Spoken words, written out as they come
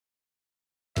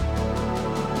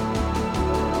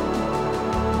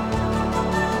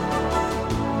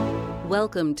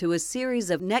Welcome to a series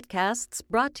of netcasts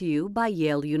brought to you by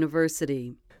Yale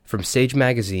University. From Sage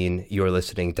Magazine, you're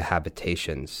listening to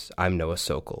Habitations. I'm Noah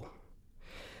Sokol.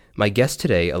 My guest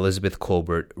today, Elizabeth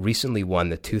Kolbert, recently won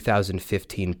the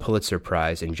 2015 Pulitzer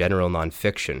Prize in General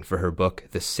Nonfiction for her book,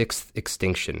 The Sixth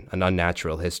Extinction, An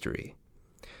Unnatural History.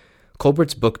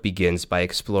 Kolbert's book begins by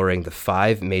exploring the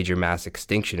 5 major mass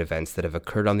extinction events that have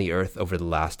occurred on the Earth over the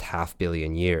last 500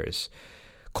 million years.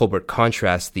 Kolbert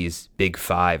contrasts these Big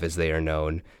Five, as they are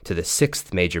known, to the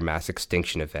 6th major mass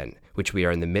extinction event, which we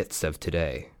are in the midst of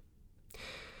today.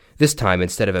 This time,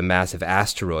 instead of a massive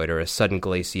asteroid or a sudden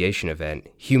glaciation event,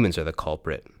 humans are the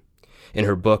culprit. In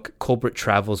her book, Kolbert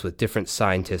travels with different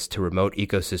scientists to remote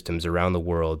ecosystems around the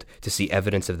world to see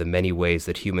evidence of the many ways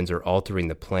that humans are altering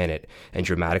the planet and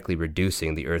dramatically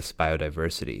reducing the Earth's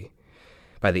biodiversity.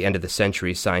 By the end of the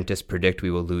century, scientists predict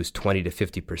we will lose 20 to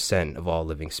 50% of all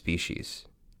living species.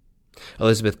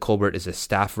 Elizabeth Kolbert is a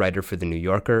staff writer for The New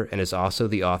Yorker and is also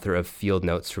the author of Field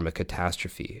Notes from a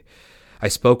Catastrophe. I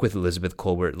spoke with Elizabeth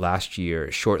Kolbert last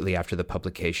year, shortly after the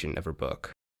publication of her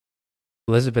book.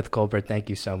 Elizabeth Kolbert, thank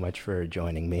you so much for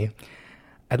joining me.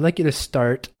 I'd like you to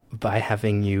start by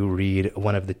having you read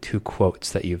one of the 2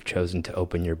 quotes that you've chosen to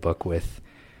open your book with,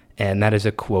 and that is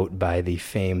a quote by the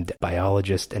famed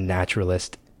biologist and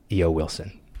naturalist E.O.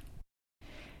 Wilson.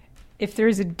 If there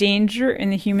is a danger in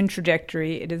the human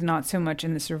trajectory, it is not so much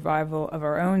in the survival of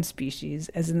our own species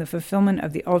as in the fulfillment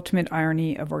of the ultimate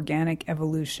irony of organic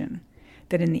evolution,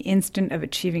 that in the instant of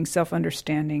achieving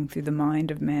self-understanding through the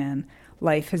mind of man,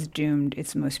 life has doomed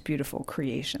its most beautiful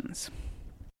creations.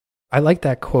 I like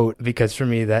that quote because for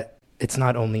me that it's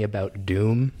not only about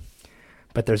doom,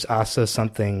 but there's also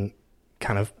something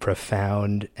kind of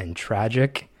profound and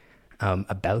tragic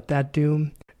about that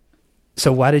doom.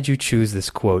 So why did you choose this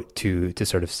quote to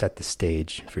sort of set the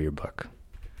stage for your book?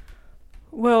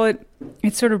 Well,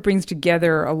 it sort of brings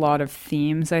together a lot of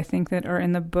themes, I think, that are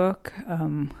in the book,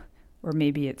 or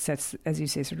maybe it sets, as you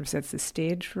say, sort of sets the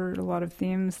stage for a lot of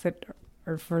themes that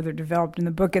are further developed in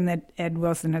the book, and that Ed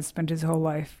Wilson has spent his whole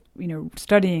life,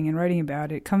 studying and writing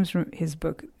about. It comes from his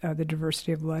book, The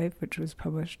Diversity of Life, which was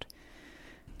published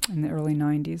in the early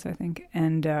 90s, I think.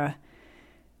 And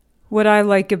what I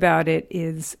like about it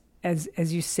is,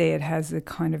 as you say, it has a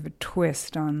kind of a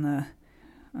twist on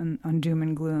doom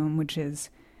and gloom, which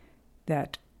is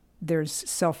that there's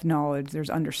self-knowledge, there's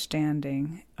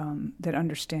understanding. That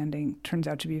understanding turns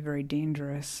out to be very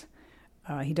dangerous.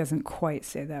 He doesn't quite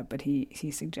say that, but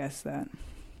he suggests that.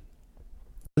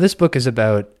 This book is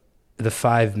about the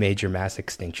 5 major mass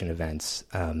extinction events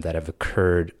that have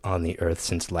occurred on the Earth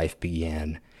since life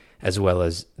began, as well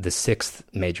as the 6th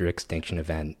major extinction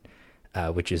event,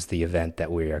 which is the event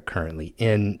that we are currently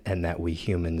in and that we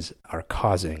humans are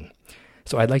causing.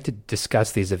 So I'd like to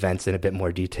discuss these events in a bit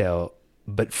more detail,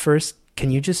 but first,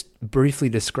 can you just briefly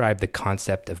describe the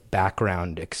concept of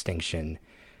background extinction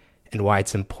and why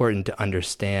it's important to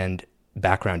understand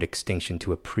background extinction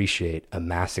to appreciate a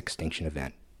mass extinction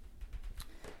event?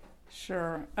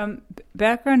 Sure.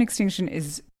 Background extinction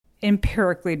is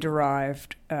empirically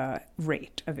derived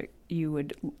rate of it. You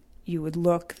would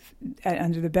look at,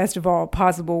 under the best of all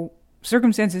possible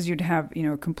circumstances, you'd have,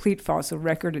 a complete fossil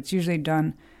record. It's usually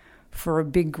done for a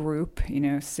big group,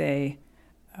 say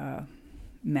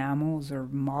mammals or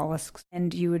mollusks.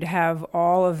 And you would have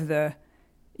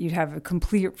you'd have a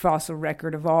complete fossil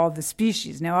record of all of the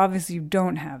species. Now, obviously, you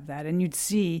don't have that, and you'd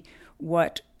see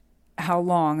how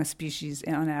long a species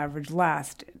on average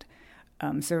lasted.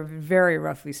 So very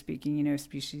roughly speaking,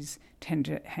 species tend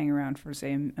to hang around for,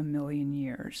 say, a million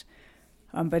years.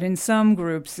 But in some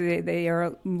groups, they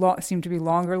seem to be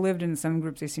longer lived, and in some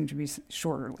groups, they seem to be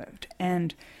shorter lived.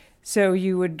 And so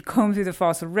you would comb through the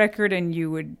fossil record, and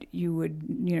you would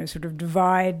sort of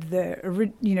divide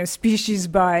the species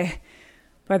by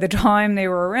the time they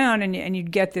were around, and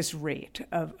you'd get this rate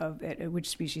of at which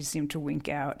species seem to wink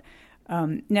out.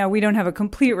 Now, we don't have a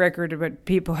complete record, but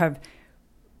people have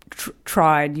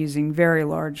tried using very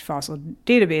large fossil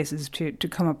databases to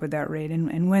come up with that rate.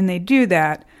 And when they do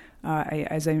that,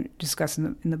 as I discuss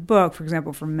in the book, for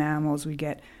example, for mammals, we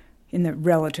get, in the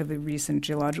relatively recent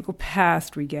geological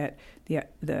past, we get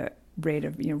the rate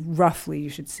of, roughly you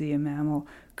should see a mammal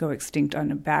go extinct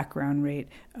on a background rate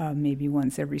maybe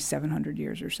once every 700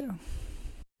 years or so.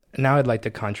 Now I'd like to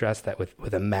contrast that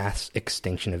with a mass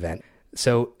extinction event.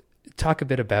 So talk a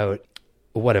bit about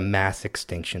what a mass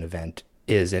extinction event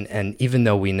is. And even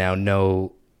though we now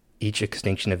know each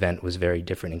extinction event was very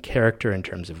different in character in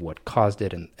terms of what caused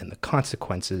it and the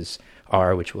consequences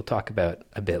are, which we'll talk about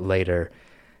a bit later,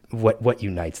 what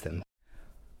unites them?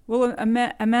 Well, a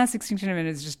mass extinction event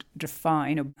is just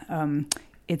defined.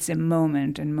 it's a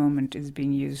moment, and moment is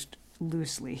being used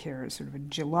loosely here as sort of a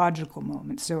geological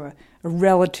moment. So a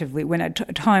relatively, when at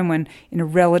a time when in a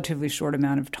relatively short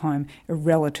amount of time, a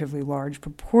relatively large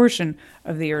proportion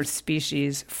of the Earth's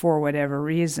species, for whatever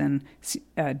reason,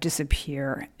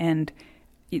 disappear. And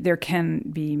there can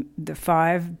be the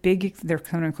they're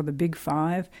kind of called the big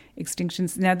five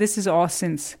extinctions. Now, this is all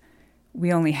since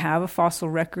we only have a fossil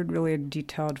record, really a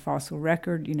detailed fossil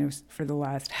record, for the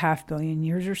last 500 million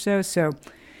years or so. So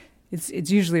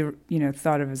it's usually,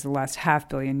 thought of as the last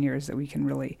 500 million years that we can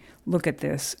really look at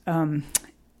this.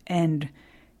 And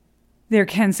there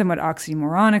can somewhat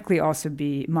oxymoronically also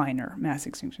be minor mass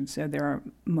extinctions. So there are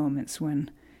moments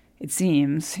when it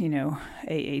seems,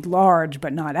 a large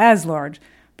but not as large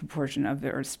proportion of the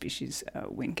Earth species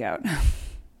wink out.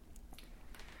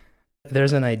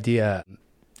 There's an idea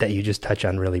that you just touch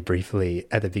on really briefly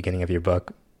at the beginning of your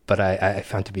book, but I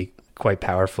found to be quite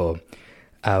powerful,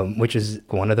 which is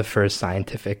one of the first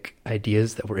scientific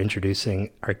ideas that we're introducing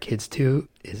our kids to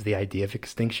is the idea of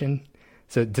extinction.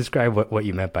 So describe what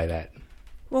you meant by that.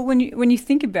 Well, when you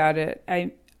think about it,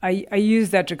 I use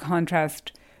that to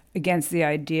contrast against the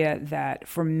idea that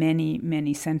for many,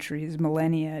 many centuries,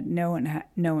 millennia, no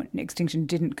extinction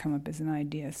didn't come up as an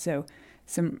idea. So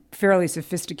some fairly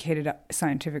sophisticated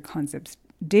scientific concepts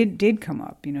did come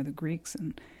up. The Greeks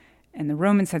and the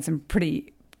Romans had some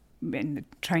pretty, and the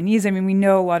Chinese, we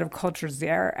know a lot of cultures. The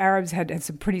Arabs had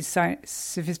some pretty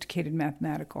sophisticated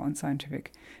mathematical and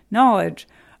scientific knowledge,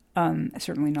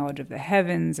 certainly knowledge of the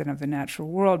heavens and of the natural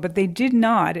world, but they did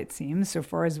not, it seems, so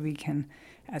far as we can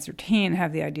ascertain,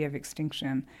 have the idea of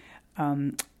extinction.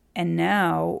 And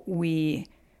now we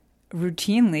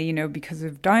routinely, because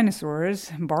of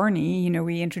dinosaurs, Barney,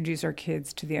 we introduce our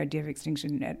kids to the idea of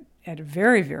extinction at a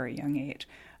very, very young age,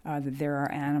 that there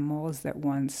are animals that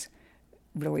once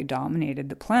really dominated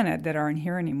the planet that aren't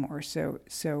here anymore. So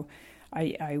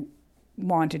I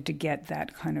wanted to get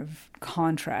that kind of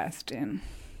contrast in.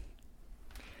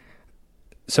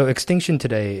 So extinction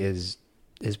today is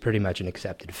pretty much an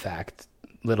accepted fact.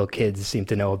 Little kids seem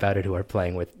to know about it who are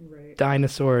playing with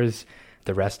dinosaurs.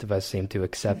 The rest of us seem to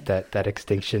accept that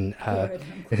extinction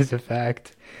is a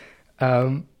fact.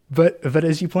 But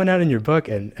as you point out in your book,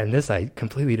 and this I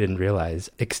completely didn't realize,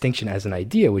 extinction as an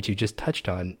idea, which you just touched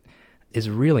on, is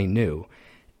really new.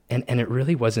 And it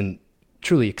really wasn't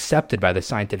truly accepted by the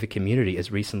scientific community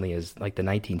as recently as like the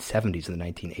 1970s and the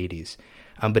 1980s.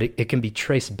 But it can be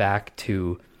traced back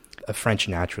to a French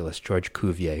naturalist, Georges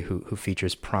Cuvier, who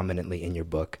features prominently in your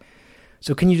book.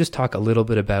 So can you just talk a little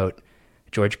bit about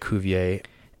Georges Cuvier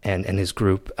and his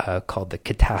group called the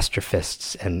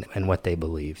Catastrophists and what they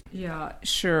believed? Yeah,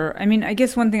 sure. I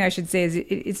guess one thing I should say is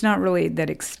it's not really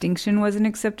that extinction wasn't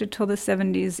accepted till the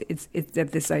 70s. It's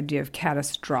that this idea of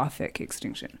catastrophic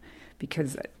extinction,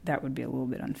 because that would be a little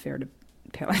bit unfair to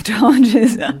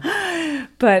paleontologists.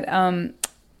 But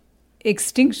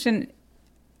extinction,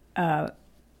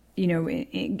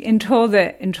 until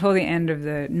the end of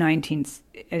the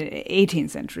 18th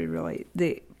century, really,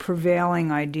 the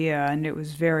prevailing idea, and it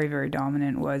was very, very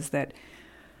dominant, was that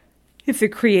if the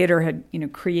creator had,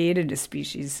 created a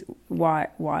species, why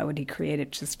would he create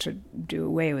it just to do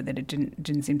away with it? It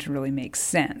didn't seem to really make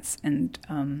sense.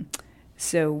 And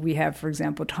so we have, for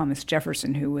example, Thomas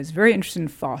Jefferson, who was very interested in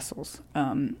fossils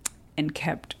and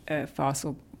kept a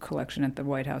fossil collection at the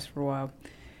White House for a while.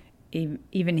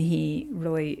 Even he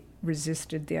really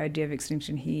resisted the idea of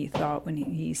extinction. He thought when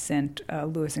he sent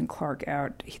Lewis and Clark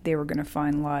out, they were going to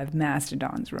find live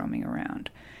mastodons roaming around.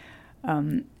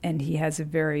 And he has a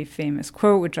very famous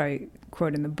quote, which I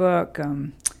quote in the book,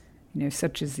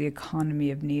 such is the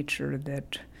economy of nature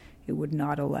that it would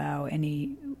not allow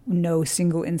no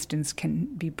single instance can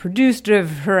be produced of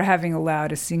her having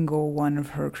allowed a single one of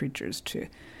her creatures to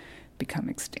become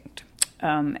extinct.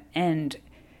 And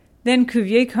then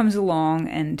Cuvier comes along,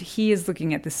 and he is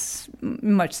looking at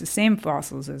much the same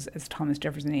fossils as Thomas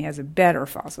Jefferson. He has a better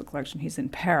fossil collection. He's in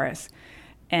Paris,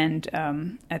 and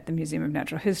at the Museum of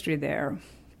Natural History there,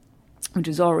 which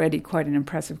is already quite an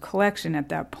impressive collection at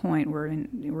that point. We're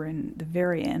in the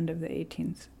very end of the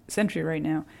 18th century right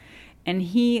now, and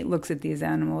he looks at these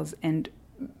animals, and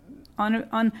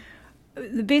on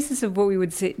the basis of what we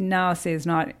would say is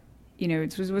not.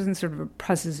 It wasn't sort of a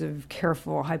process of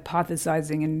careful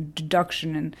hypothesizing and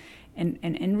deduction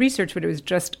and research, but it was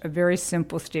just a very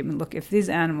simple statement. Look, if these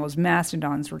animals,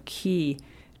 mastodons, were key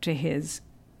to his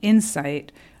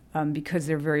insight because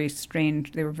they're very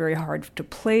strange, they were very hard to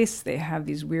place, they have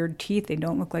these weird teeth, they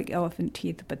don't look like elephant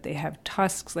teeth, but they have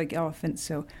tusks like elephants,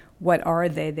 so what are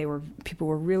they? People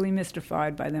were really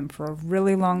mystified by them for a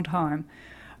really long time.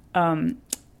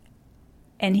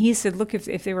 And he said, look,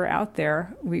 if they were out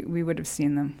there, we would have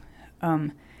seen them.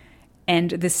 And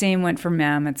the same went for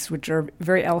mammoths, which are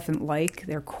very elephant-like.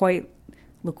 They're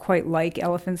look quite like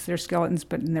elephants, their skeletons,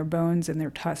 but in their bones and their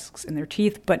tusks and their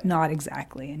teeth, but not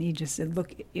exactly. And he just said,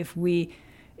 look, if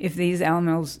these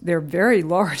animals, they're very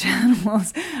large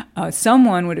animals,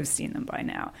 someone would have seen them by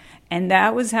now. And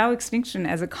that was how extinction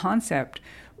as a concept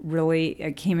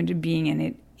really came into being,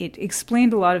 and it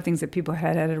explained a lot of things that people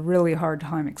had a really hard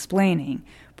time explaining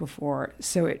before.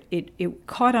 So it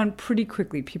caught on pretty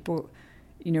quickly. People,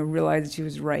 realized he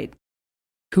was right.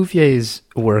 Cuvier's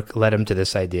work led him to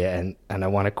this idea, and I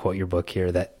want to quote your book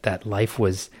here, that life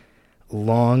was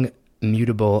long,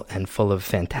 mutable, and full of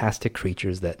fantastic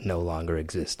creatures that no longer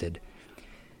existed.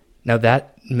 Now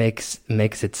that makes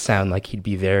it sound like he'd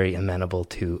be very amenable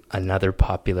to another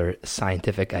popular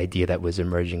scientific idea that was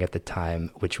emerging at the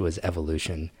time, which was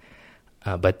evolution.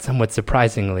 But somewhat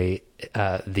surprisingly,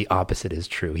 the opposite is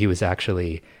true. He was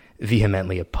actually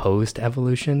vehemently opposed to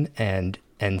evolution, and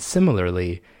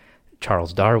similarly,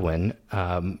 Charles Darwin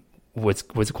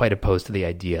was quite opposed to the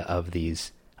idea of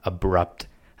these abrupt,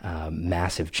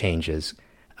 massive changes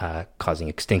causing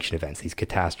extinction events, these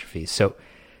catastrophes. So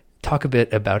talk a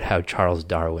bit about how Charles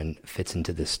Darwin fits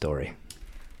into this story.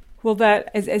 Well, that,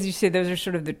 as you say, those are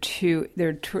sort of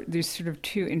there's sort of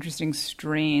two interesting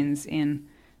strains in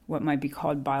what might be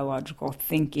called biological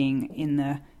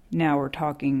thinking. Now we're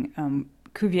talking,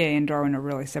 Cuvier and Darwin are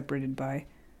really separated by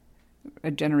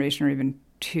a generation or even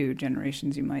 2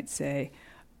 generations, you might say.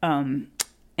 And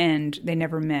they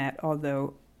never met,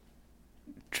 although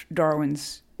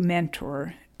Darwin's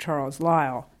mentor, Charles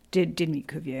Lyell, did meet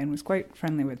Cuvier and was quite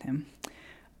friendly with him.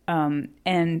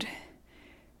 And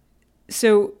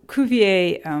so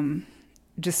Cuvier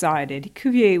decided,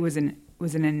 Cuvier was an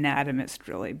anatomist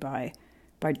really by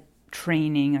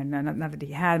training, not that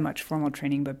he had much formal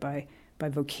training, but by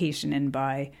vocation and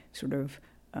by sort of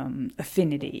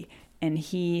affinity. And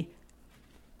he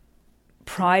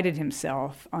prided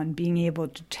himself on being able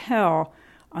to tell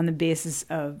on the basis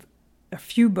of a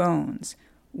few bones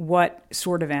what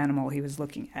sort of animal he was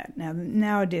looking at. Now,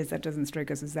 nowadays that doesn't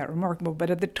strike us as that remarkable, but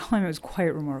at the time it was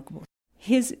quite remarkable.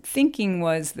 His thinking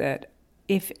was that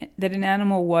an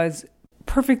animal was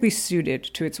perfectly suited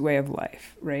to its way of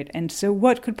life, right? And so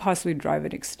what could possibly drive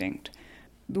it extinct?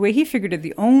 The way he figured it,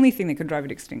 the only thing that could drive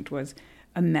it extinct was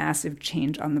a massive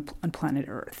change on planet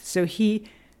Earth. So he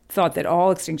thought that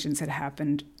all extinctions had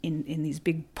happened in these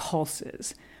big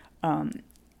pulses.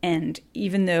 And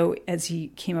even though as he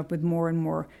came up with more and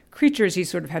more creatures, he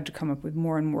sort of had to come up with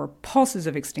more and more pulses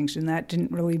of extinction, that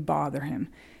didn't really bother him.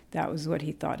 That was what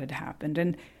he thought had happened.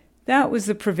 And that was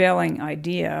the prevailing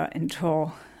idea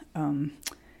until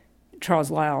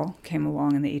Charles Lyell came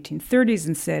along in the 1830s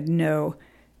and said, no,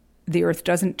 the Earth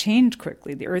doesn't change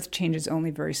quickly. The Earth changes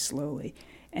only very slowly.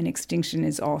 And extinction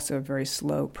is also a very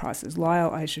slow process.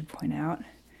 Lyell, I should point out,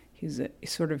 he's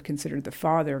sort of considered the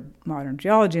father of modern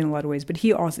geology in a lot of ways, but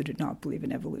he also did not believe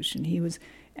in evolution. He was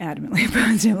adamantly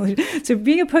opposed to evolution. So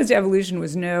being opposed to evolution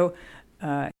was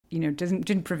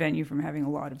didn't prevent you from having a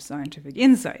lot of scientific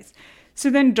insights. So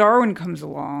then Darwin comes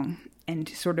along and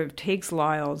sort of takes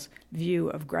Lyell's view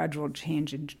of gradual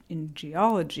change in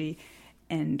geology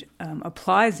and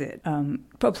applies it to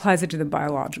the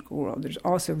biological world. There's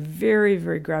also very,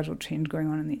 very gradual change going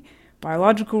on in the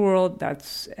biological world.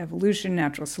 That's evolution,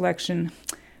 natural selection,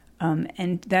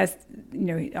 and that's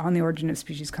On the Origin of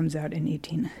Species comes out in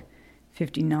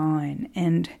 1859,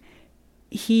 and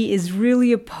he is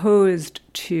really opposed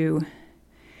to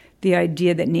the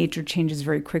idea that nature changes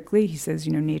very quickly. He says,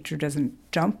 nature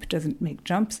doesn't make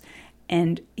jumps.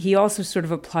 And he also sort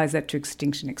of applies that to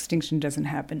extinction. Extinction doesn't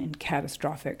happen in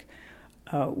catastrophic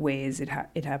ways. It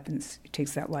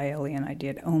takes that Lyellian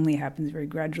idea. It only happens very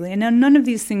gradually. And now none of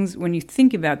these things, when you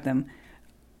think about them,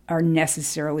 are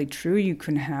necessarily true. You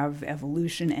can have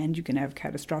evolution and you can have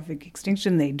catastrophic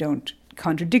extinction. They don't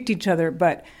contradict each other,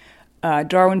 but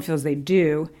Darwin feels they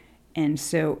do. And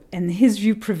his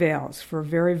view prevails for a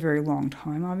very, very long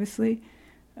time, obviously.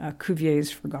 Cuvier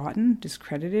is forgotten,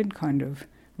 discredited, kind of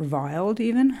reviled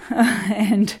even.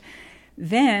 And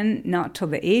then, not till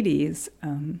the 80s,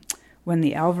 when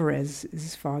the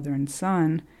Alvarez's father and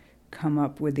son come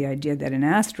up with the idea that an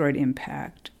asteroid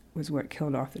impact was what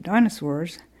killed off the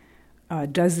dinosaurs,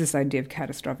 does this idea of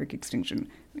catastrophic extinction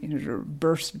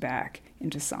burst back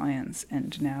into science,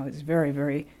 and now is very,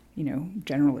 very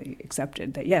generally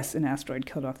accepted that, yes, an asteroid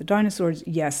killed off the dinosaurs.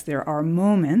 Yes, there are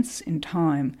moments in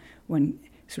time when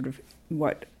sort of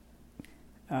what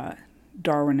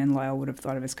Darwin and Lyell would have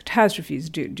thought of as catastrophes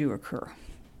do occur.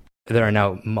 There are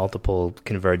now multiple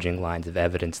converging lines of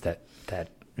evidence that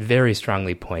very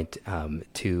strongly point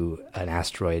to an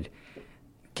asteroid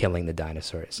killing the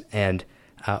dinosaurs. And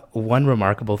one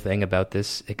remarkable thing about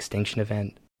this extinction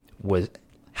event was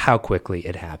how quickly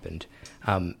it happened.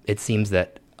 It seems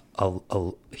that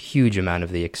a huge amount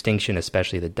of the extinction,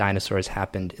 especially the dinosaurs,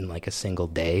 happened in like a single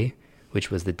day,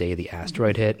 which was the day the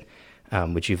asteroid hit,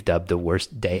 which you've dubbed the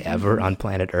worst day ever on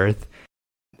planet Earth.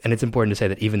 And it's important to say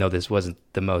that even though this wasn't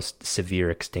the most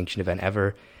severe extinction event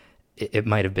ever, it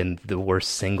might have been the worst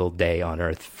single day on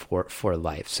Earth for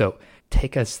life. So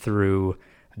take us through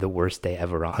the worst day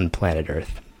ever on planet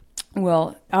Earth.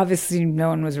 Well, obviously no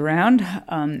one was around,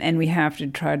 and we have to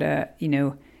try to,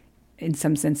 in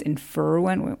some sense, infer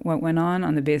what went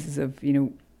on the basis of,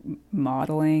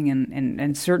 modeling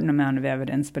and certain amount of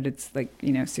evidence, but it's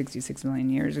 66 million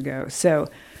years ago. So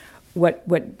what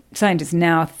scientists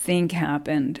now think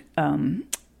happened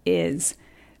is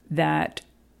that,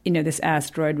 this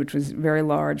asteroid, which was very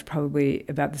large, probably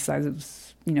about the size of,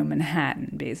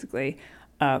 Manhattan, basically,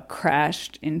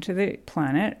 crashed into the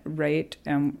planet right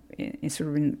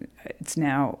it's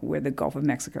now where the Gulf of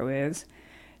Mexico is,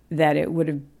 that it would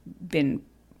have been,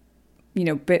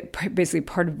 basically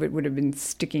part of it would have been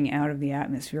sticking out of the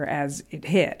atmosphere as it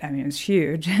hit. I mean, it was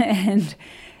huge. And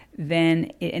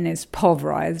then it's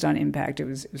pulverized on impact. It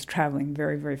was traveling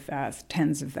very, very fast,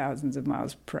 tens of thousands of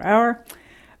miles per hour,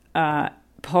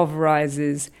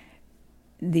 pulverizes.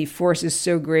 The force is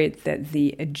so great that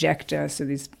the ejecta, so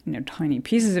these tiny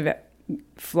pieces of it,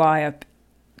 fly up,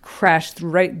 crash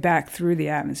right back through the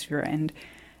atmosphere. And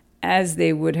as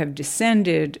they would have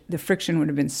descended, the friction would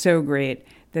have been so great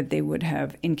that they would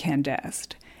have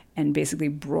incandesced and basically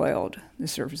broiled the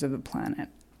surface of the planet.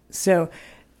 So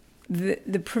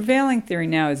the prevailing theory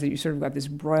now is that you sort of got this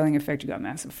broiling effect. You got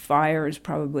massive fires,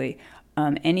 probably.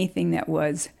 Anything that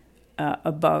was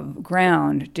above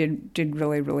ground did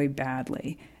really, really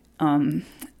badly.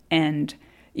 And,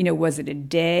 was it a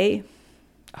day?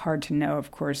 Hard to know,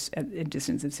 of course, at a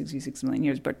distance of 66 million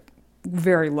years, but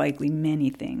very likely many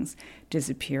things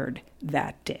disappeared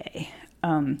that day.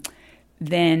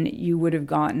 Then you would have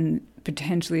gotten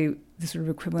potentially the sort of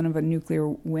equivalent of a nuclear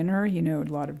winter, a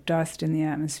lot of dust in the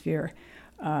atmosphere,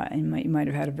 and you might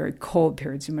have had a very cold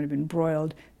period, so you might have been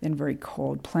broiled, then very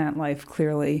cold. Plant life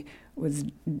clearly was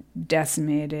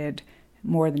decimated,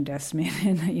 more than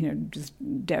decimated, just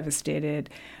devastated,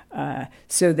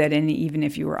 so that even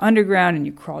if you were underground and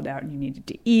you crawled out and you needed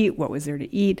to eat, what was there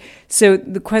to eat? So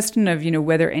the question of,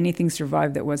 whether anything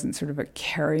survived that wasn't sort of a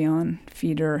carry-on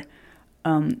feeder,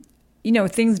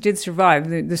 things did survive.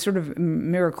 The sort of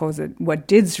miracle is that what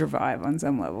did survive on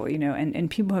some level, and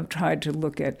people have tried to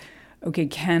look at, okay,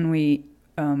 can we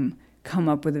come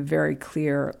up with a very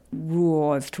clear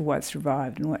rule as to what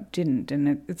survived and what didn't?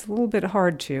 And it's a little bit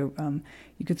hard to.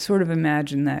 You could sort of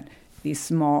imagine that these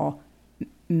small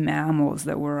mammals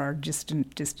that were our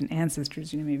distant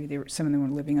ancestors, maybe some of them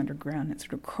were living underground and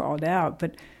sort of crawled out,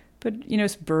 but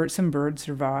some birds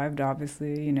survived,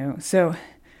 obviously, So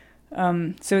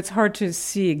it's hard to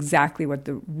see exactly what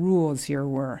the rules here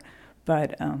were,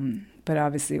 but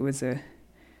obviously it was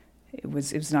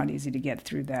not easy to get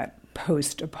through that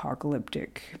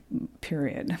post-apocalyptic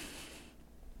period.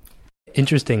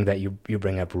 Interesting that you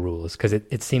bring up rules, because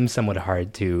it seems somewhat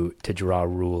hard to draw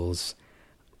rules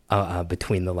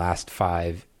between the last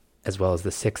five as well as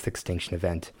the sixth extinction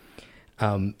event.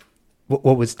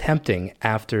 What was tempting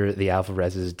after the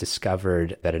Alvarezes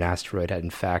discovered that an asteroid had in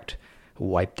fact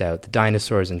wiped out the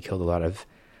dinosaurs and killed a lot of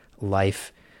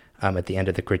life at the end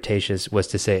of the Cretaceous was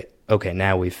to say, okay,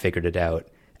 now we've figured it out.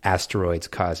 Asteroids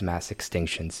cause mass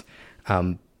extinctions.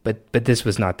 But this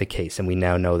was not the case, and we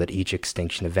now know that each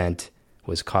extinction event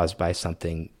was caused by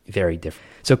something very different.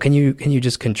 So can you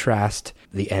just contrast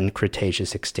the end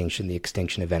Cretaceous extinction, the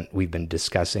extinction event we've been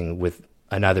discussing, with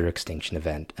another extinction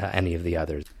event, any of the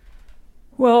others?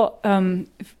 Well,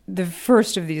 the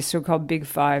first of these so-called Big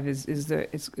Five is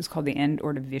called the end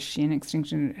Ordovician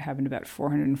extinction. It happened about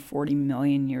 440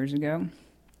 million years ago,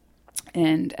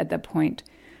 and at that point,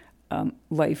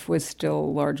 life was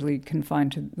still largely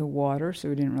confined to the water, so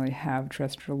we didn't really have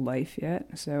terrestrial life yet.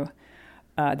 So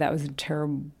that was a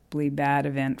terribly bad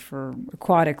event for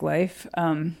aquatic life,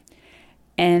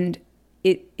 and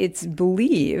it's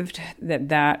believed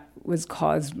that was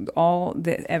caused. All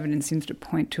the evidence seems to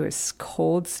point to a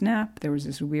cold snap. There was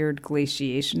this weird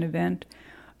glaciation event,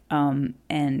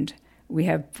 and we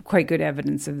have quite good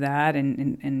evidence of that,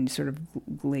 and sort of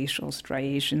glacial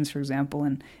striations, for example,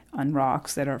 on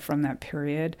rocks that are from that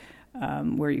period,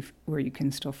 where you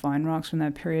can still find rocks from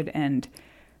that period, and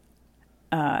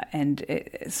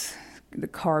the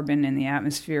carbon in the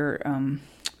atmosphere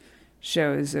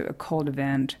shows a cold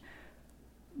event.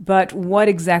 But what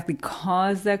exactly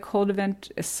caused that cold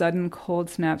event, a sudden cold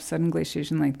snap, sudden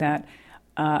glaciation like that,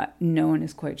 no one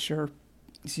is quite sure.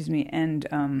 And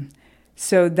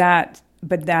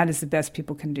but that is the best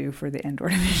people can do for the end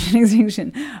ordination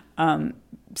extinction.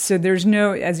 So there's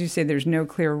no, as you say, there's no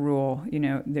clear rule.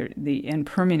 The end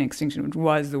Permian extinction, which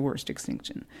was the worst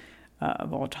extinction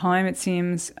of all time, it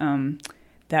seems.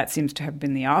 That seems to have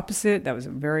been the opposite. That was a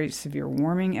very severe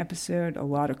warming episode. A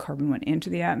lot of carbon went into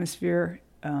the atmosphere.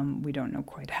 We don't know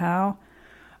quite how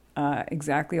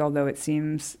exactly, although it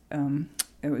seems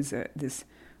it was this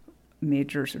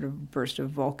major sort of burst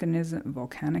of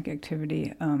volcanic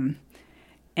activity.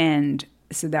 And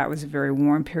so that was a very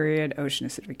warm period. Ocean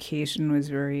acidification was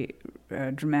very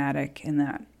dramatic in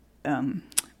that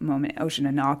moment. Ocean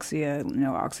anoxia,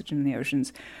 no oxygen in the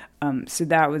oceans. So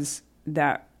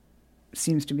that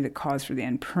seems to be the cause for the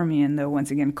end Permian, though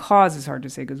once again, cause is hard to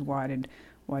say, because why did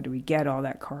we get all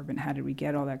that carbon? How did we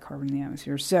get all that carbon in the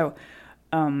atmosphere? So,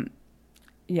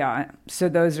 so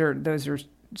those are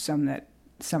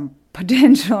some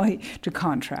potentially to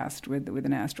contrast with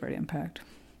an asteroid impact.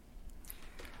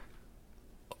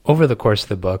 Over the course of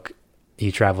the book,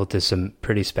 you travel to some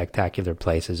pretty spectacular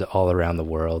places all around the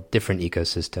world, different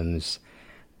ecosystems,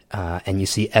 and you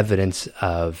see evidence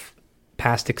of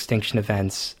past extinction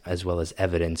events as well as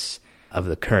evidence of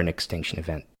the current extinction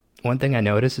event. One thing I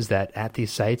notice is that at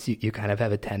these sites, you kind of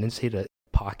have a tendency to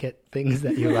pocket things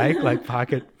that you like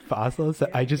pocket fossils. So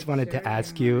I just wanted to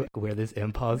ask you where this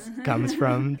impulse comes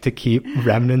from to keep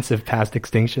remnants of past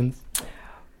extinctions.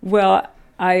 Well,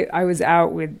 I was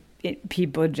out with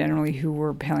people generally who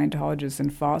were paleontologists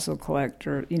and fossil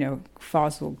collector.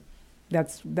 Fossil.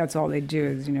 That's all they do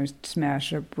is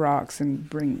smash up rocks and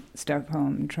bring stuff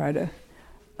home and try to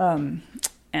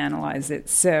analyze it.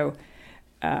 So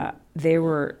they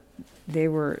were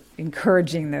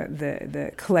encouraging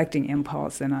the collecting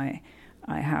impulse, and I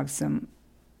have some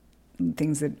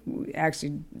things that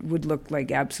actually would look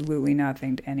like absolutely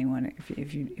nothing to anyone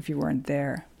if you weren't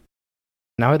there.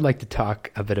 Now I'd like to talk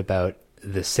a bit about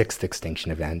the sixth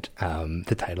extinction event,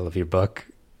 the title of your book,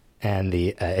 and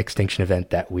the extinction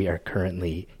event that we are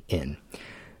currently in.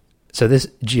 So this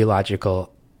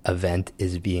geological event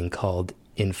is being called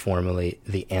informally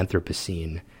the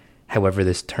Anthropocene. However,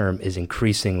 this term is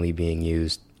increasingly being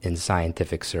used in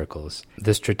scientific circles.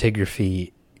 The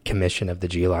Stratigraphy Commission of the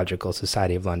Geological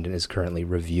Society of London is currently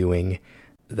reviewing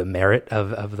the merit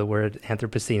of the word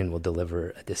Anthropocene and will deliver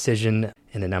a decision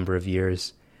in a number of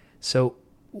years. So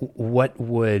what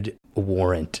would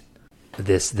warrant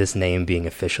this name being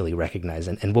officially recognized,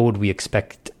 and what would we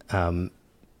expect,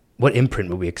 what imprint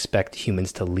would we expect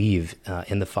humans to leave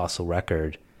in the fossil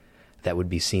record that would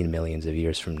be seen millions of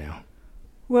years from now?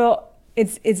 Well,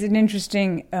 it's an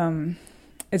interesting,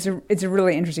 it's a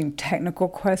really interesting technical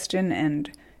question, and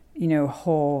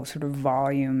whole sort of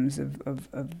volumes of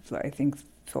I think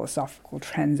philosophical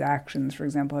transactions, for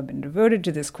example, have been devoted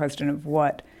to this question of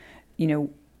what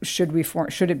should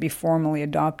it be formally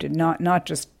adopted, not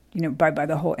just by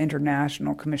the whole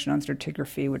International Commission on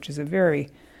Stratigraphy, which is a very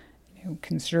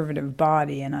conservative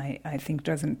body, and I think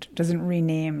doesn't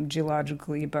rename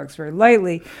geological epochs very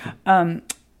lightly, but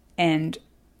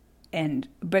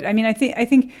I mean I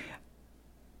think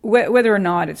whether or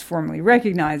not it's formally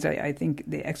recognized, I think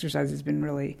the exercise has been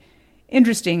really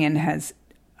interesting and has,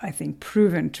 I think,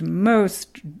 proven to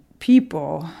most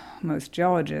people, most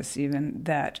geologists even,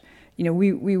 that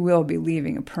we will be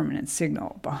leaving a permanent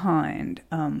signal behind.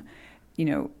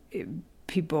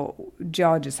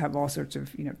 Geologists have all sorts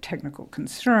of technical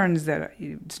concerns that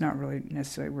it's not really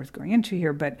necessarily worth going into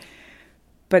here, but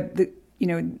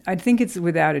I think it's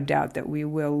without a doubt that we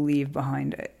will leave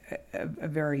behind a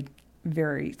very,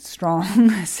 very strong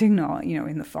signal,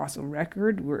 in the fossil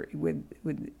record with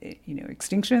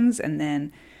extinctions, and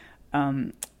then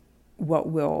what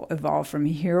will evolve from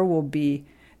here will be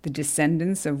the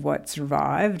descendants of what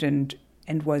survived and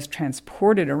was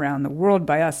transported around the world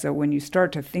by us. So when you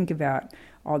start to think about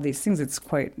all these things, it's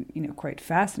quite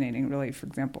fascinating, really. For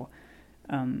example,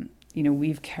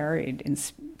 we've carried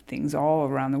things all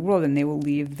around the world, and they will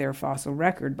leave their fossil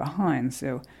record behind.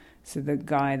 So the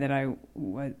guy that I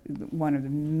was one of the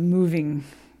moving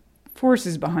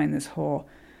forces behind this whole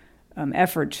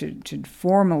effort to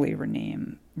formally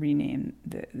rename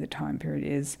the time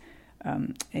period is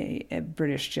a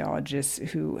British geologist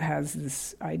who has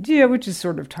this idea, which is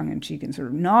sort of tongue-in-cheek and sort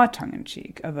of not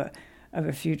tongue-in-cheek, of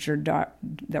a future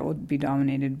that will be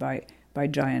dominated by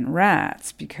giant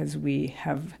rats, because we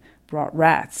have brought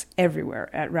rats everywhere.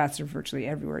 Rats are virtually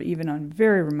everywhere, even on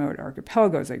very remote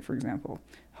archipelagos, like, for example,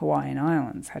 Hawaiian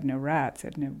Islands had no rats,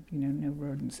 had no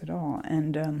rodents at all,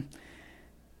 and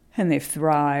and they've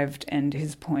thrived. And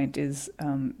his point is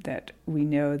that we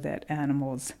know that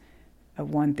animals,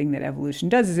 one thing that evolution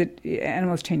does is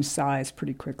animals change size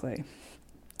pretty quickly.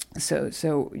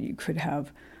 So you could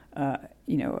have, a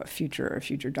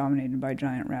future dominated by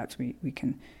giant rats. We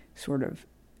can sort of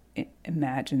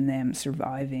imagine them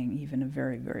surviving even a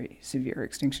very, very severe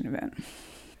extinction event.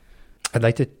 I'd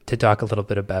like to talk a little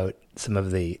bit about some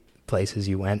of the places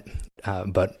you went,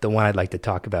 but the one I'd like to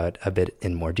talk about a bit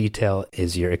in more detail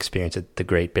is your experience at the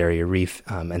Great Barrier Reef,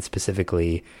 and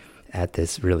specifically at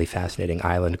this really fascinating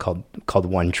island called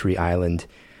One Tree Island.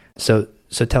 So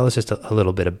tell us just a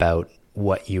little bit about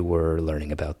what you were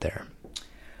learning about there.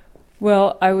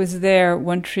 Well, I was there.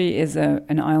 One Tree is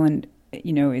an island.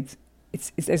 It's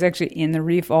actually in the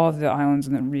reef. All of the islands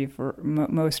in the reef, or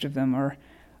most of them, are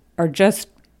just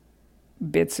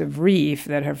bits of reef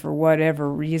that have, for whatever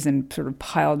reason, sort of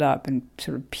piled up and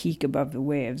sort of peak above the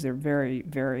waves. They're very,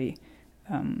 very,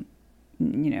 have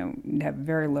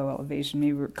very low elevation,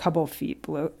 maybe a couple feet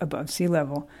above sea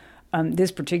level.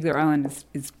 This particular island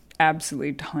is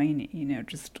absolutely tiny,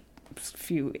 just a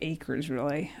few acres,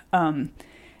 really.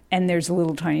 And there's a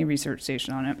little tiny research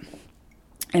station on it.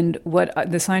 And what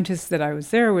the scientists that I was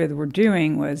there with were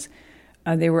doing was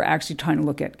they were actually trying to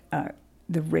look at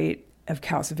the rate of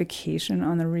calcification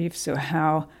on the reef. So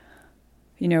how,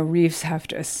 reefs have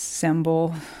to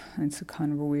assemble. It's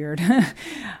kind of a weird,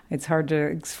 it's hard to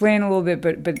explain a little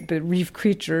bit, but reef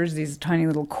creatures, these tiny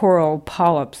little coral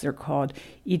polyps, they're called,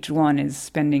 each one is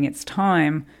spending its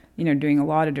time, doing a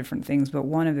lot of different things. But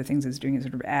one of the things it's doing is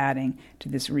sort of adding to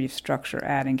this reef structure,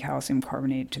 adding calcium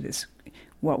carbonate to this,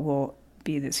 what will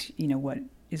be this, what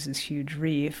is this huge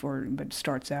reef, but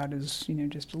starts out as,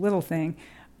 just a little thing.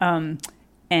 And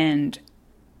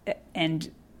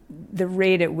the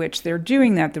rate at which they're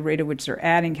doing that, the rate at which they're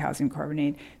adding calcium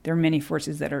carbonate, there are many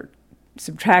forces that are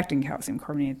subtracting calcium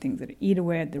carbonate, things that eat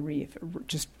away at the reef,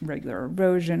 just regular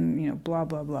erosion, blah,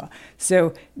 blah, blah.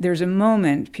 So there's a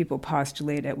moment, people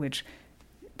postulate, at which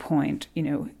point,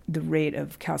 the rate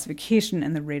of calcification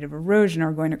and the rate of erosion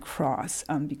are going to cross,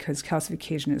 because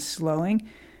calcification is slowing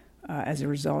as a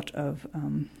result of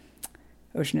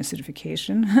ocean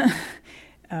acidification.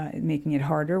 Making it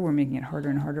harder. We're making it harder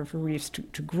and harder for reefs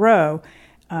to grow.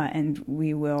 And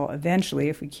we will eventually,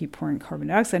 if we keep pouring carbon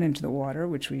dioxide into the water,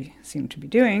 which we seem to be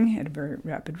doing at a very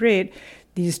rapid rate,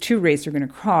 these two rates are going to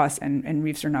cross, and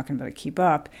reefs are not going to be able to keep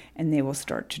up, and they will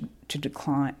start to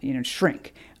decline,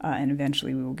 shrink. And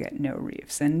eventually we will get no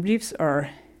reefs. And reefs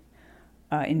are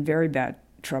in very bad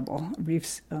trouble.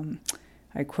 Reefs,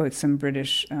 I quote some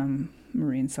British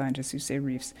marine scientists who say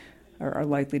reefs are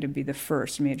likely to be the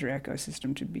first major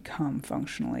ecosystem to become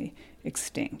functionally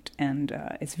extinct. And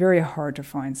it's very hard to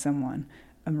find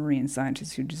a marine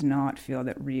scientist, who does not feel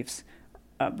that reefs,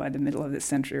 by the middle of this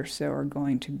century or so, are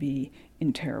going to be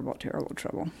in terrible, terrible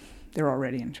trouble. They're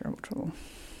already in terrible trouble.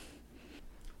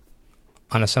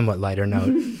 On a somewhat lighter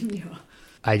note, Yeah.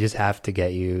 I just have to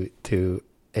get you to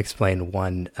explain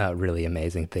one really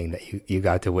amazing thing that you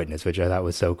got to witness, which I thought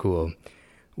was so cool,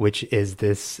 which is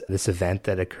this event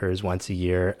that occurs once a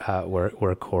year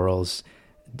where corals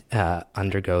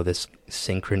undergo this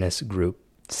synchronous group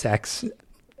sex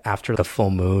after the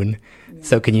full moon. Yeah.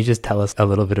 So can you just tell us a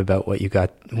little bit about what you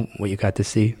got to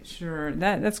see? Sure.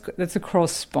 That's a coral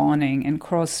spawning, and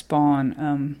corals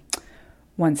spawn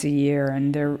once a year,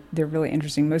 and they're really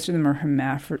interesting. Most of them are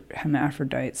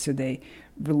hermaphrodites, so they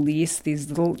release these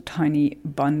little tiny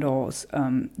bundles.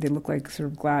 They look like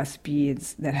sort of glass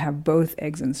beads that have both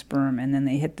eggs and sperm, and then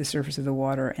they hit the surface of the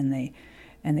water and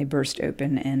they burst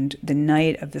open. And the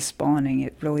night of the spawning,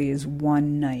 it really is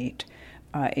one night.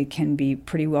 It can be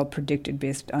pretty well predicted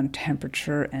based on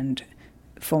temperature and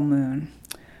full moon.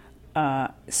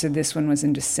 So this one was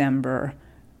in December,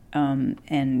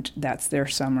 and that's their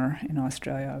summer in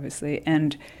Australia, obviously.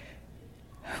 And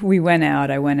I went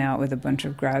out with a bunch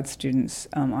of grad students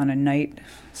on a night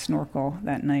snorkel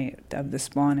that night of the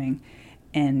spawning.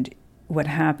 And what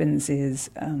happens is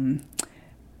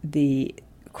the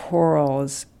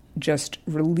corals just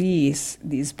release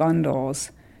these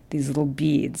bundles, these little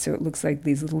beads. So it looks like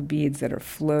these little beads that are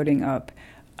floating up.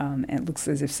 And it looks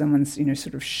as if someone's,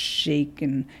 sort of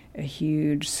shaken a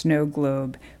huge snow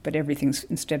globe, but everything's,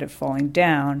 instead of falling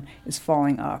down, is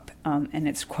falling up. And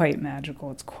it's quite magical.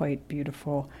 It's quite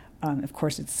beautiful. Of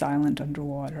course, it's silent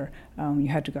underwater. You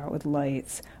had to go out with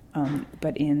lights.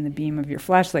 But in the beam of your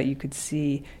flashlight, you could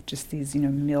see just these,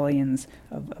 millions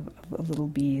of little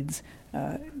beads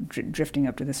drifting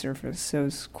up to the surface. So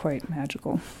it's quite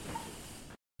magical.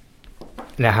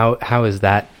 Now, how is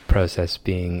that process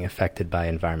being affected by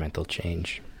environmental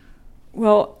change?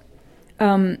 Well,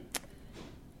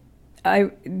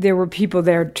 there were people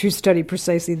there to study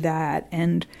precisely that,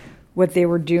 and what they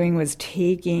were doing was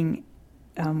taking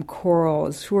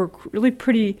corals, who are really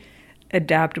pretty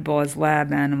adaptable as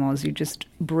lab animals. You just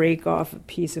break off a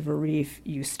piece of a reef,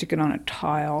 you stick it on a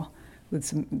tile with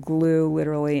some glue,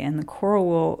 literally, and the coral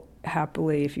will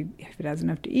happily, if it has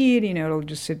enough to eat, it'll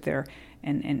just sit there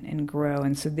and grow.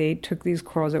 And so they took these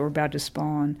corals that were about to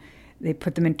spawn, they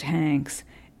put them in tanks,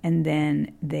 and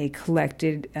then they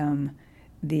collected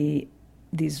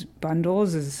these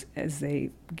bundles as they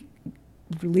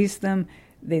released them.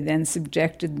 They then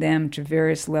subjected them to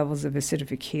various levels of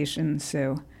acidification,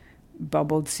 so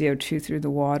bubbled CO2 through the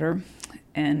water,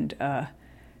 and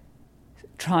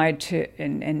tried to,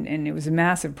 and it was a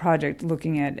massive project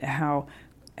looking at how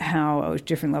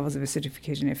different levels of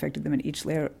acidification affected them at each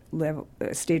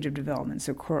stage of development.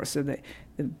 So the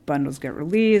bundles get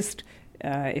released.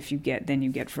 If you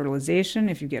get fertilization.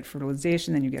 If you get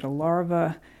fertilization, then you get a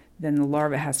larva. Then the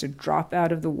larva has to drop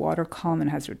out of the water column and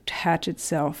has to attach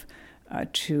itself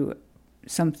to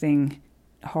something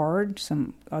hard,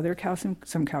 some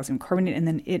calcium carbonate, and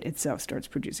then it itself starts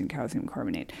producing calcium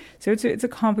carbonate. So it's a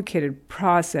complicated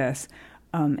process,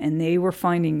 and they were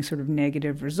finding sort of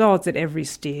negative results at every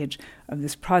stage of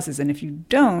this process. And if you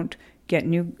don't get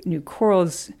new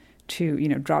corals to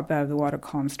drop out of the water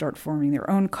column, start forming their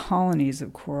own colonies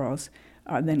of corals,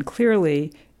 then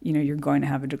clearly you're going to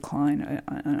have a decline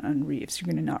on reefs. You're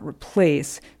going to not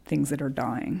replace things that are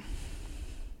dying.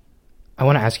 I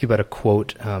want to ask you about a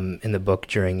quote in the book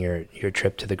during your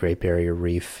trip to the Great Barrier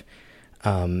Reef,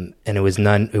 and it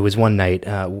was one night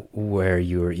where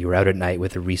you were out at night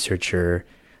with a researcher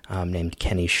named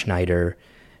Kenny Schneider,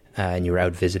 and you were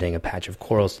out visiting a patch of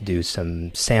corals to do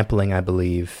some sampling, I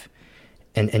believe,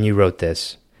 and you wrote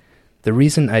this: "The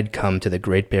reason I'd come to the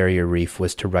Great Barrier Reef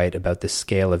was to write about the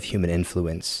scale of human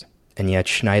influence, and yet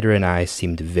Schneider and I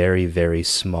seemed very, very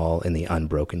small in the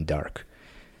unbroken dark."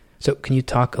 So can you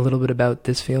talk a little bit about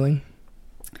this feeling?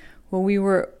 Well, we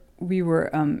were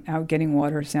out getting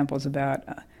water samples about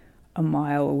a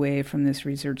mile away from this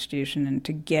research station, and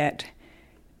to get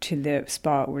to the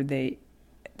spot where they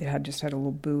had just had a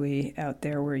little buoy out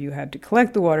there where you had to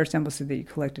collect the water samples so that you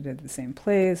collected it at the same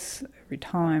place every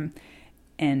time,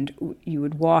 and you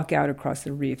would walk out across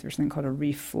the reef. There's something called a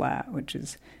reef flat, which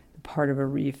is the part of a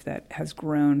reef that has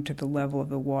grown to the level of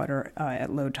the water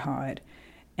at low tide,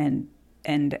 and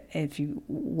if you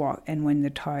walk, and when the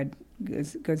tide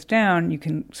goes down, you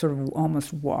can sort of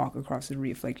almost walk across the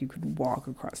reef, like you could walk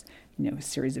across, a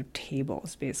series of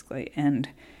tables, basically. And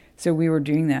so we were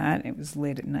doing that. It was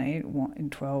late at night,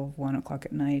 1 o'clock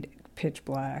at night, pitch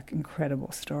black,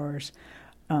 incredible stars.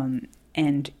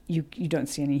 And you don't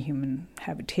see any human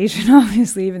habitation,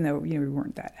 obviously, even though we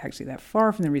weren't that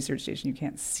far from the research station. You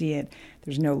can't see it.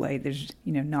 There's no light. There's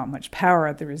not much power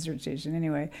at the research station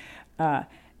anyway.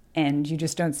 And you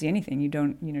just don't see anything. You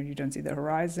don't see the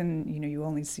horizon. You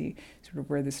only see sort of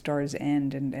where the stars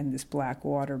end and this black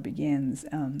water begins.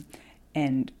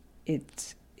 And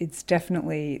it's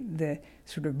definitely the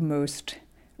sort of most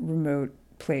remote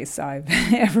place I've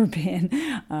ever been.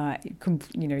 You're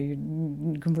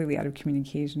completely out of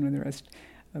communication with the rest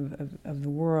of the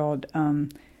world.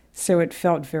 So it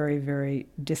felt very, very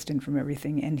distant from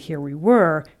everything. And here we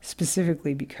were,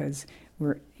 specifically because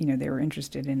they were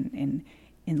interested in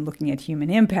looking at human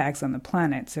impacts on the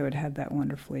planet. So it had that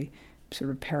wonderfully sort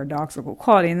of paradoxical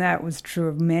quality. And that was true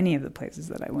of many of the places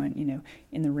that I went,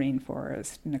 in the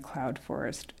rainforest, in a cloud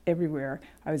forest, everywhere.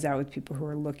 I was out with people who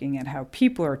were looking at how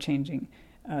people are changing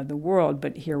the world.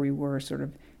 But here we were sort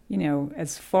of,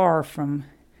 as far from,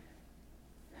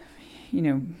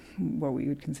 what we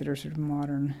would consider sort of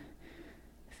modern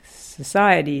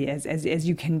society as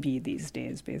you can be these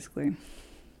days, basically.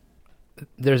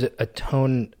 There's a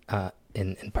tone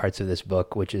in parts of this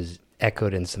book which is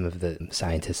echoed in some of the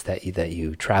scientists that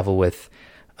you travel with,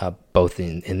 both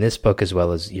in this book as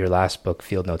well as your last book,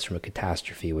 Field Notes from a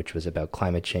Catastrophe, which was about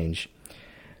climate change,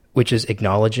 which is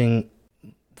acknowledging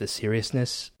the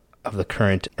seriousness of the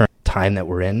current time that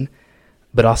we're in,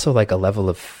 but also like a level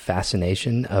of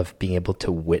fascination of being able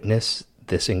to witness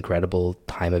this incredible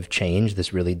time of change,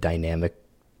 this really dynamic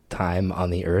time on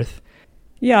the earth.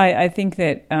 Yeah, I think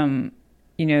that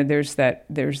there's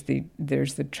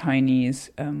the Chinese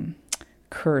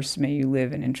curse, may you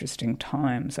live in interesting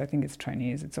times. I think it's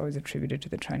Chinese. It's always attributed to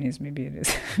the Chinese. Maybe it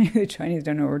is. The Chinese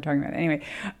don't know what we're talking about. Anyway,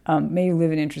 may you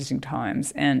live in interesting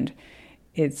times. And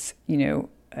it's,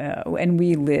 and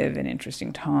we live in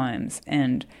interesting times.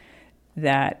 And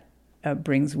that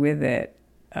brings with it,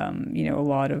 a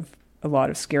lot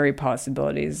of scary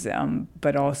possibilities,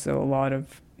 but also a lot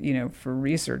of for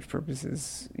research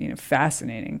purposes,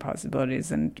 fascinating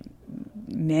possibilities. And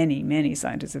many, many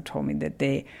scientists have told me that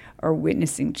they are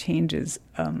witnessing changes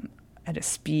at a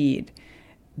speed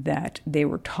that they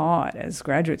were taught as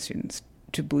graduate students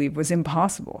to believe was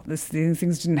impossible. These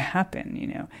things didn't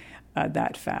happen,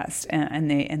 that fast, and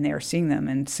they are seeing them.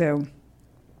 And so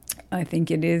I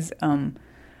think it is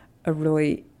a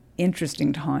really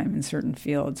interesting time in certain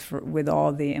fields with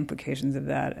all the implications of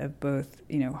that, of both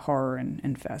horror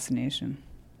and fascination.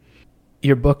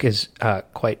 Your book is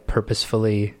quite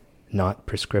purposefully not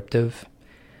prescriptive,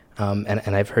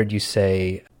 and I've heard you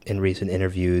say in recent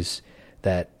interviews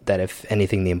that if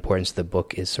anything, the importance of the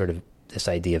book is sort of this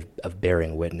idea of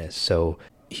bearing witness. So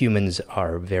humans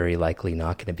are very likely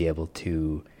not going to be able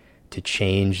to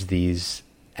change these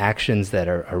actions that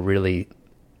are really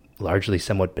largely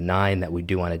somewhat benign that we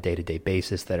do on a day-to-day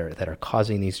basis that are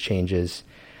causing these changes.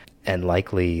 And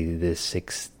likely this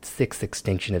sixth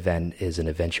extinction event is an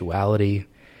eventuality.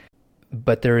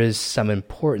 But there is some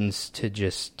importance to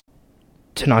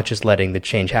not just letting the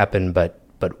change happen, but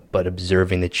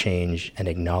observing the change and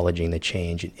acknowledging the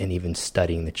change and even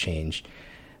studying the change.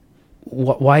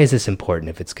 Why is this important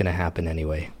if it's going to happen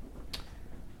anyway?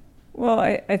 Well,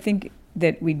 I think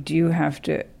that we do have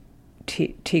to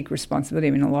take responsibility.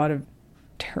 I mean, a lot of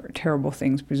terrible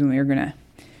things presumably are going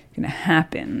to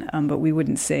happen, but we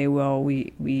wouldn't say, well,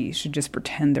 we should just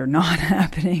pretend they're not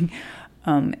happening.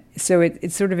 So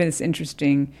it's sort of this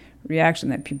interesting reaction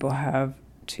that people have.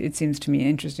 It seems to me an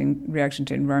interesting reaction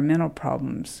to environmental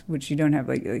problems, which you don't have.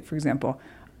 Like for example,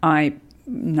 I'm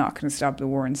not going to stop the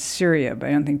war in Syria, but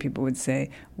I don't think people would say,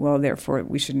 well, therefore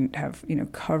we shouldn't have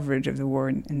coverage of the war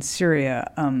in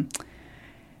Syria.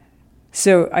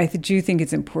 So I do think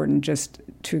it's important just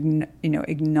to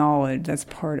acknowledge that's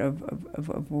part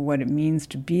of what it means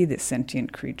to be this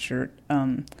sentient creature.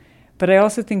 But I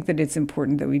also think that it's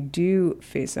important that we do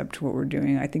face up to what we're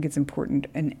doing. I think it's important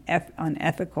on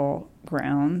ethical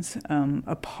grounds,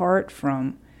 apart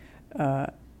from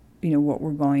what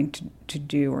we're going to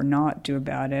do or not do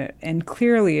about it. And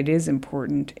clearly it is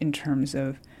important in terms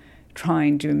of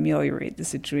trying to ameliorate the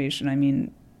situation. I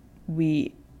mean,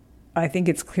 I think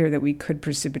it's clear that we could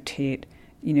precipitate,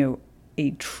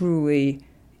 a truly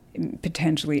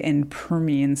potentially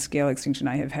end-Permian scale extinction.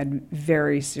 I have had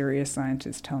very serious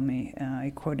scientists tell me,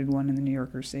 I quoted one in the New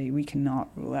Yorker say, we cannot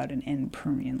rule out an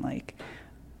end-Permian-like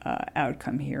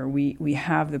outcome here. We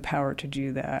have the power to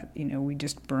do that. We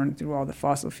just burned through all the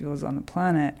fossil fuels on the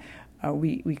planet.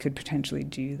 We could potentially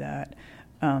do that.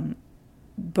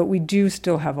 But we do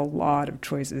still have a lot of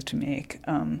choices to make.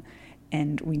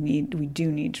 And we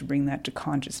do need to bring that to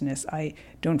consciousness. I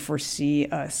don't foresee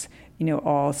us,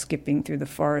 all skipping through the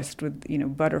forest with,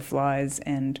 butterflies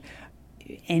and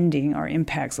ending our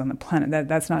impacts on the planet.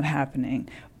 That's not happening.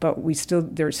 But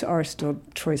there are still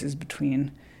choices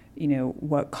between,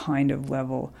 what kind of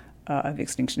level of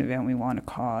extinction event we want to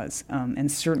cause.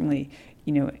 And certainly,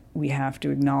 we have to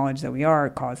acknowledge that we are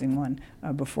causing one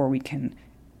before we can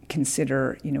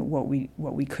consider, what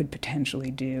we could potentially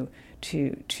do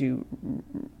to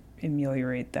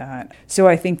ameliorate that. So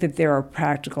I think that there are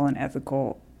practical and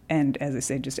ethical, and as I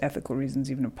say, just ethical reasons,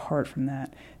 even apart from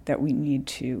that we need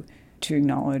to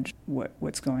acknowledge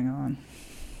what's going on.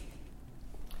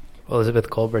 Well, Elizabeth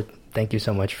Kolbert, thank you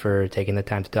so much for taking the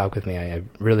time to talk with me. I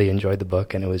really enjoyed the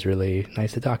book, and it was really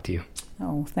nice to talk to you.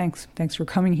 Oh, thanks. Thanks for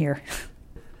coming here.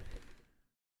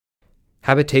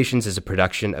 Habitations is a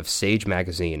production of Sage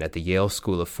Magazine at the Yale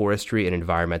School of Forestry and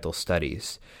Environmental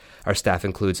Studies. Our staff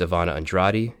includes Ivana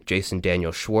Andrade, Jason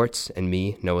Daniel Schwartz, and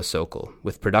me, Noah Sokol,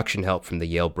 with production help from the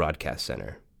Yale Broadcast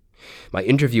Center. My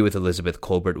interview with Elizabeth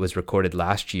Kolbert was recorded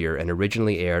last year and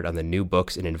originally aired on the New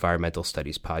Books in Environmental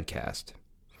Studies podcast.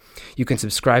 You can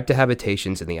subscribe to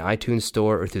Habitations in the iTunes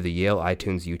Store or through the Yale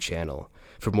iTunes U channel.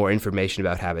 For more information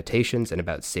about Habitations and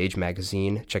about Sage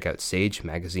Magazine, check out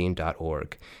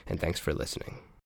sagemagazine.org. And thanks for listening.